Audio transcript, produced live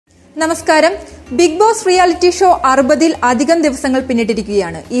നമസ്കാരം. Big boss reality show 60-ൽ അധികം ദിവസങ്ങൾ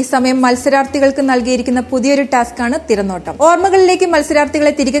പിന്നിട്ടിരിക്കുകയാണ്. ഈ സമയം മത്സരാർത്ഥികൾക്ക് നൽകിയിരിക്കുന്ന പുതിയൊരു ടാസ്കാണ് തിരനോട്ടം. ഓർമ്മകളിലേക്ക്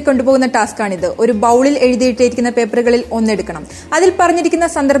മത്സരാർത്ഥികളെ തിരികെ കൊണ്ടുപോകുന്ന ടാസ്കാണിത്. ഒരു ബൌളിൽ എഴുതിയിട്ടിരിക്കുന്ന പേപ്പറുകളിൽ ഒന്നെടുക്കണം. അതിൽ പറഞ്ഞിരിക്കുന്ന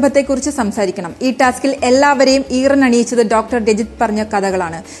സന്ദർഭത്തെക്കുറിച്ച് സംസാരിക്കണം. ഈ ടാസ്കിൽ എല്ലാവരെയും ഈറനണിയിച്ചത് ഡോക്ടർ രഞ്ജിത്ത് പറഞ്ഞ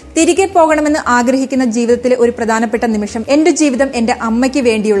കഥകളാണ്. തിരികെ പോകണമെന്ന് ആഗ്രഹിക്കുന്ന ജീവിതത്തിലെ ഒരു പ്രധാനപ്പെട്ട നിമിഷം. എന്റെ ജീവിതം എന്റെ അമ്മയ്ക്ക്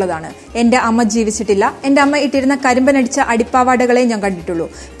വേണ്ടിയുള്ളതാണ്. എന്റെ അമ്മ ജീവിച്ചിട്ടില്ല. എന്റെ അമ്മ ഇട്ടിരുന്ന കരിമ്പനടിച്ച അടിപ്പാവാടകളെ ഞാൻ കണ്ടിട്ടുള്ളൂ.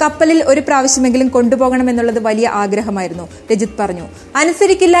 കപ്പലിൽ ഒരു പ്രാവശ്യമെങ്കിലും കൊണ്ടുപോകണമെന്നുള്ളത് വലിയ ആഗ്രഹമായിരുന്നു, രജിത് പറഞ്ഞു.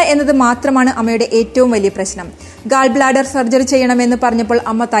 അനുസരിക്കില്ല എന്നത് മാത്രമാണ് അമ്മയുടെ ഏറ്റവും വലിയ പ്രശ്നം. ഗാൾ ബ്ലാഡർ സർജറി ചെയ്യണമെന്ന് പറഞ്ഞപ്പോൾ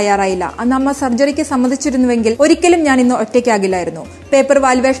അമ്മ തയ്യാറായില്ല. അന്ന് അമ്മ സർജറിക്ക് സമ്മതിച്ചിരുന്നുവെങ്കിൽ ഒരിക്കലും ഞാൻ ഇന്ന് ഒറ്റയ്ക്കാകില്ലായിരുന്നു. പേപ്പർ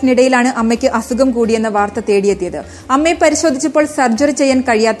വാലുവേഷനിടയിലാണ് അമ്മയ്ക്ക് അസുഖം കൂടിയെന്ന വാർത്ത തേടിയെത്തിയത്. അമ്മയെ പരിശോധിച്ചപ്പോൾ സർജറി ചെയ്യാൻ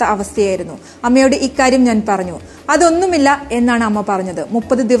കഴിയാത്ത അവസ്ഥയായിരുന്നു. അമ്മയോട് ഇക്കാര്യം ഞാൻ പറഞ്ഞു. അതൊന്നുമില്ല എന്നാണ് അമ്മ പറഞ്ഞത്.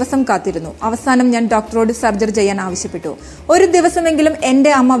 30 ദിവസം കാത്തിരുന്നു. അവസാനം ഞാൻ ഡോക്ടറോട് സർജറി ചെയ്യാൻ ആവശ്യപ്പെട്ടു. ഒരു ദിവസമെങ്കിലും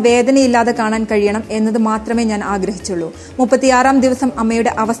എന്റെ അമ്മ വേദനയില്ലാതെ കാണാൻ കഴിയണം എന്നത് മാത്രമേ ഞാൻ ആഗ്രഹിച്ചുള്ളൂ. 36-ാം ദിവസം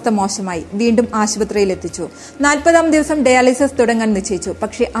അമ്മയുടെ അവസ്ഥ മോശമായി. വീണ്ടും ആശുപത്രിയിൽ എത്തിച്ചു. 40-ാം ദിവസം ഡയാലിസിസ് തുടങ്ങാൻ നിശ്ചയിച്ചു.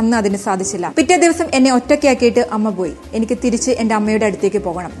 പക്ഷേ അന്ന് അതിന് സാധിച്ചില്ല. പിറ്റേ ദിവസം എന്നെ ഒറ്റയ്ക്കാക്കിയിട്ട് അമ്മ പോയി. എനിക്ക് തിരിച്ച് എന്റെ അമ്മയുടെ അടുത്തേക്ക്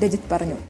പോകണം, രജിത് പറഞ്ഞു.